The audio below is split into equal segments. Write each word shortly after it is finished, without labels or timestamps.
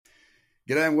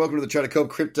G'day and welcome to the Trader Cobb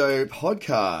Crypto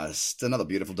Podcast. Another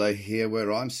beautiful day here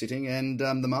where I'm sitting and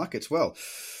the market's, well,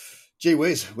 gee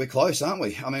whiz, we're close, aren't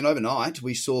we? I mean, overnight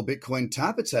we saw Bitcoin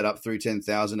tap its head up through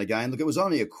 10,000 again. Look, it was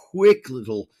only a quick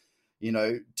little,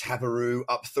 taparoo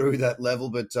up through that level,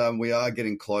 but we are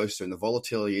getting closer and the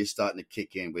volatility is starting to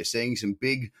kick in. We're seeing some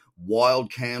big,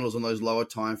 wild candles on those lower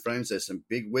time frames. There's some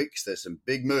big wicks, there's some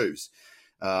big moves.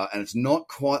 And it's not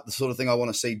quite the sort of thing I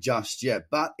want to see just yet,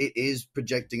 but it is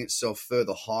projecting itself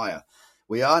further higher.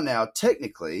 We are now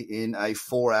technically in a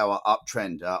 4-hour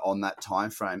uptrend on that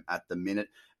time frame at the minute,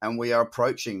 and we are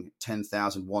approaching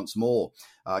 10,000 once more.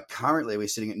 Currently, we're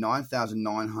sitting at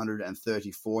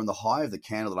 9,934, and the high of the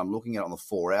candle that I'm looking at on the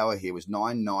 4-hour here was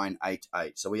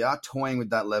 9,988. So we are toying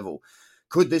with that level.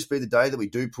 Could this be the day that we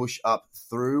do push up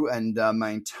through and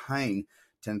maintain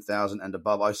 10,000 and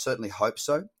above? I certainly hope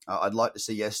so. I'd like to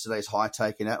see yesterday's high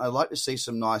taken out. I'd like to see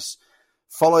some nice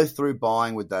follow-through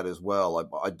buying with that as well.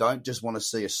 I don't just want to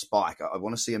see a spike. I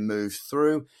want to see a move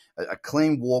through. A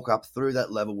clean walk up through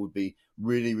that level would be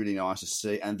really, really nice to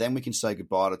see. And then we can say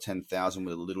goodbye to 10,000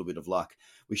 with a little bit of luck.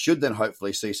 We should then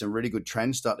hopefully see some really good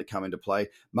trends start to come into play,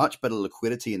 much better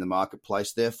liquidity in the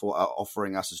marketplace, therefore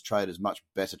offering us as traders much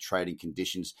better trading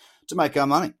conditions to make our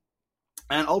money.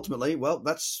 And ultimately, well,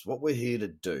 that's what we're here to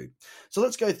do. So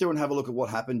let's go through and have a look at what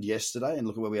happened yesterday and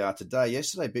look at where we are today.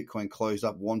 Yesterday, Bitcoin closed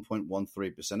up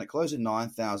 1.13%. It closed at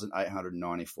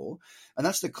 9,894. And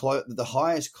that's the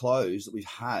highest close that we've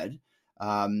had.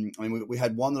 We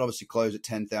had one that obviously closed at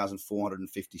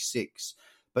 10,456.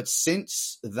 But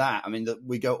since that,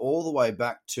 we go all the way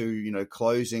back to,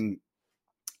 closing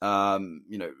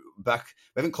back,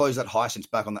 we haven't closed that high since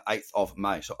back on the 8th of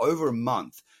May. So over a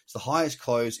month. It's the highest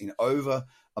close in over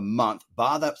a month,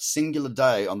 bar that singular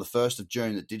day on the 1st of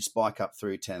June that did spike up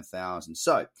through 10,000.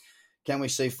 So can we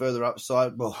see further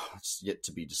upside? Well, it's yet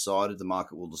to be decided. The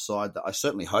market will decide that. I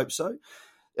certainly hope so.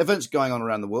 Events going on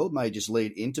around the world may just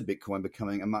lead into Bitcoin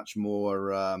becoming a much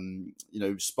more,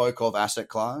 spoke of asset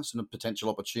class and a potential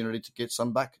opportunity to get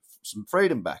some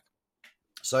freedom back.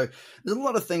 So there's a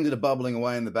lot of things that are bubbling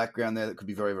away in the background there that could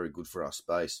be very, very good for our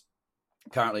space.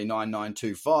 Currently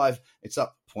 9,925, it's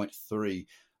up 0.3%.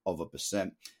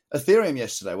 Ethereum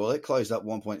yesterday, well, it closed up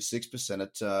 1.6%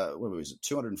 at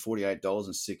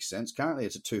 $248.06. Currently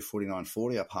it's at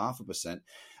 $249.40, up 0.5%.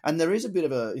 And there is a bit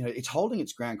of it's holding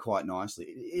its ground quite nicely.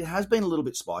 It has been a little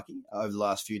bit spiky over the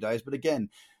last few days, but again,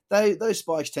 those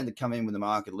spikes tend to come in when the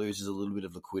market loses a little bit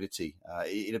of liquidity.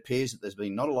 It appears that there's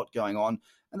been not a lot going on,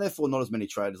 and therefore not as many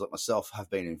traders like myself have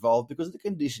been involved because the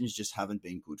conditions just haven't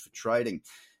been good for trading.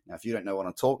 Now, if you don't know what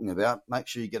I'm talking about, make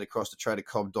sure you get across to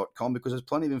tradercobb.com because there's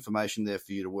plenty of information there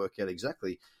for you to work out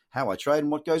exactly how I trade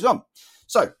and what goes on.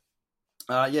 So,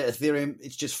 Ethereum,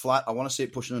 it's just flat. I want to see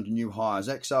it pushing into new highs.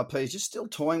 XRP is just still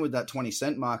toying with that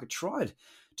 20-cent mark. It tried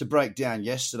to break down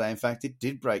yesterday. In fact, it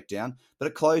did break down, but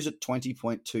it closed at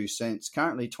 20.2 cents.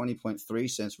 Currently 20.3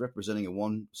 cents, representing a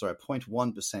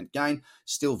 0.1% gain.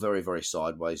 Still very, very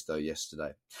sideways, though,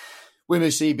 yesterday. When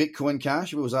we see Bitcoin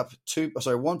Cash, it was up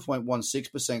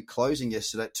 1.16%, closing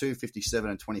yesterday at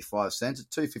 $257.25 at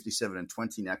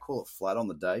 $257.20 now. Call it flat on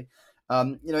the day.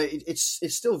 It's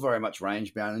still very much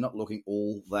range bound and not looking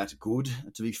all that good.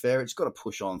 To be fair, it's got to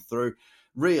push on through.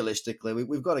 Realistically,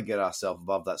 we've got to get ourselves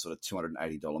above that sort of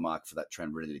 $280 mark for that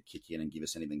trend really to kick in and give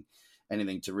us anything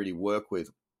to really work with.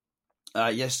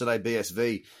 Yesterday,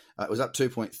 BSV was up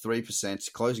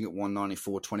 2.3%, closing at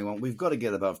 194.21. We've got to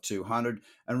get above 200,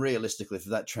 and realistically, for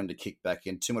that trend to kick back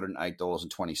in,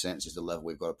 $208.20 is the level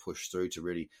we've got to push through to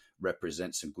really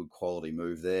represent some good quality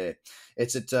move there.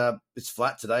 It's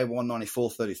flat today,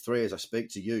 194.33 as I speak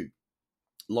to you.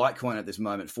 Litecoin at this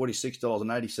moment,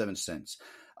 $46.87,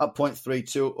 up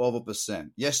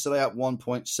 0.32%. Yesterday, up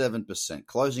 1.7%,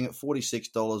 closing at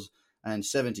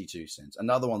 $46.72.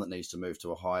 Another one that needs to move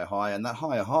to a higher high, and that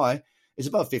higher high is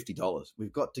above $50.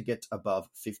 We've got to get above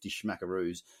 50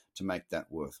 schmackaroos to make that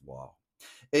worthwhile.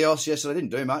 EOS yesterday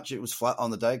didn't do much. It was flat on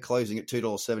the day, closing at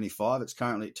 $2.75. It's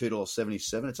currently at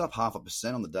 $2.77. It's up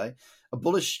 0.5% on the day. A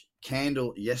bullish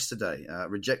candle yesterday,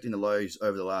 rejecting the lows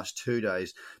over the last 2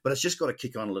 days, but it's just got to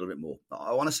kick on a little bit more.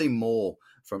 I want to see more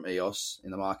from EOS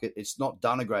in the market. It's not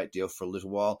done a great deal for a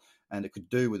little while, and it could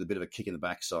do with a bit of a kick in the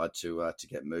backside to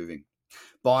get moving.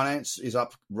 Binance is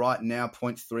up right now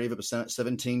 0.3% at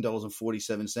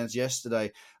 $17.47.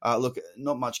 Yesterday,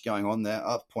 not much going on there,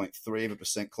 up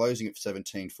 0.3%, closing at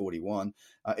 $17.41.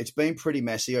 It's been pretty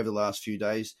messy over the last few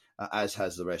days, as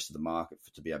has the rest of the market,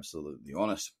 to be absolutely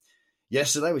honest.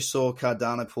 Yesterday, we saw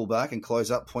Cardano pull back and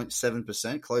close up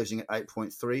 0.7%, closing at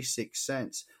 8.36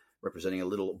 cents, representing a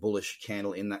little bullish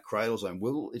candle in that cradle zone.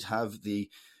 Will it have the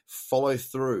follow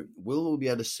through? Will we be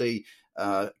able to see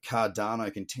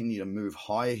Cardano continue to move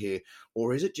higher here,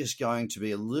 or is it just going to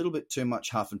be a little bit too much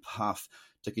huff and puff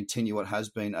to continue what has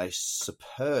been a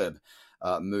superb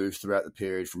move throughout the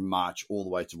period from March all the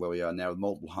way to where we are now with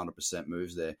multiple 100%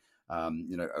 moves there?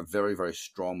 A very, very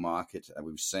strong market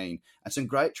we've seen, and some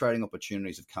great trading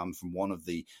opportunities have come from one of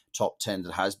the top 10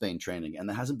 that has been trending, and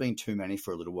there hasn't been too many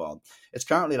for a little while. It's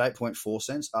currently at 8.4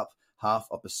 cents, up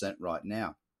 0.5% right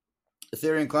now.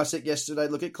 Ethereum Classic yesterday,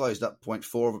 look, it closed up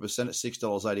 0.4% at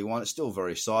 $6.81. It's still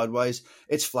very sideways.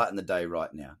 It's flat in the day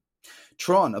right now.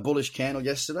 Tron, a bullish candle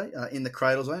yesterday in the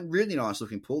cradle zone. Really nice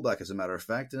looking pullback, as a matter of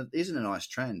fact, and it isn't a nice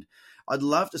trend. I'd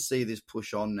love to see this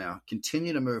push on now,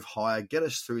 continue to move higher, get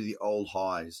us through the old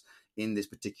highs in this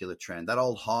particular trend. That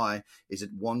old high is at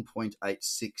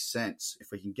 1.86 cents.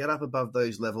 If we can get up above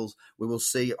those levels, we will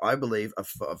see, I believe,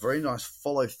 a very nice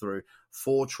follow through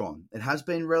for Tron. It has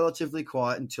been relatively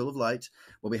quiet until of late,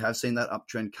 where we have seen that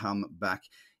uptrend come back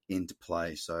into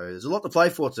play. So there's a lot to play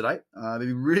for today. It'd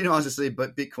be really nice to see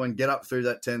Bitcoin get up through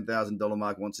that $10,000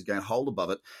 mark once again, hold above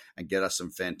it, and get us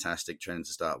some fantastic trends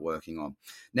to start working on.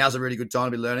 Now's a really good time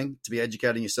to be learning, to be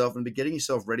educating yourself, and be getting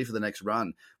yourself ready for the next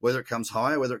run. Whether it comes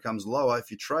higher, whether it comes lower,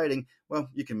 if you're trading, well,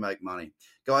 you can make money.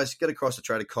 Guys, get across to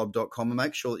tradercobb.com and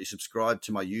make sure that you subscribe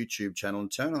to my YouTube channel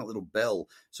and turn on that little bell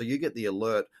so you get the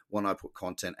alert when I put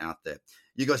content out there.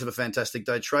 You guys have a fantastic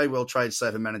day. Trade well, trade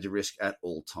safe, and manage your risk at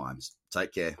all times.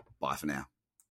 Take care. Bye for now.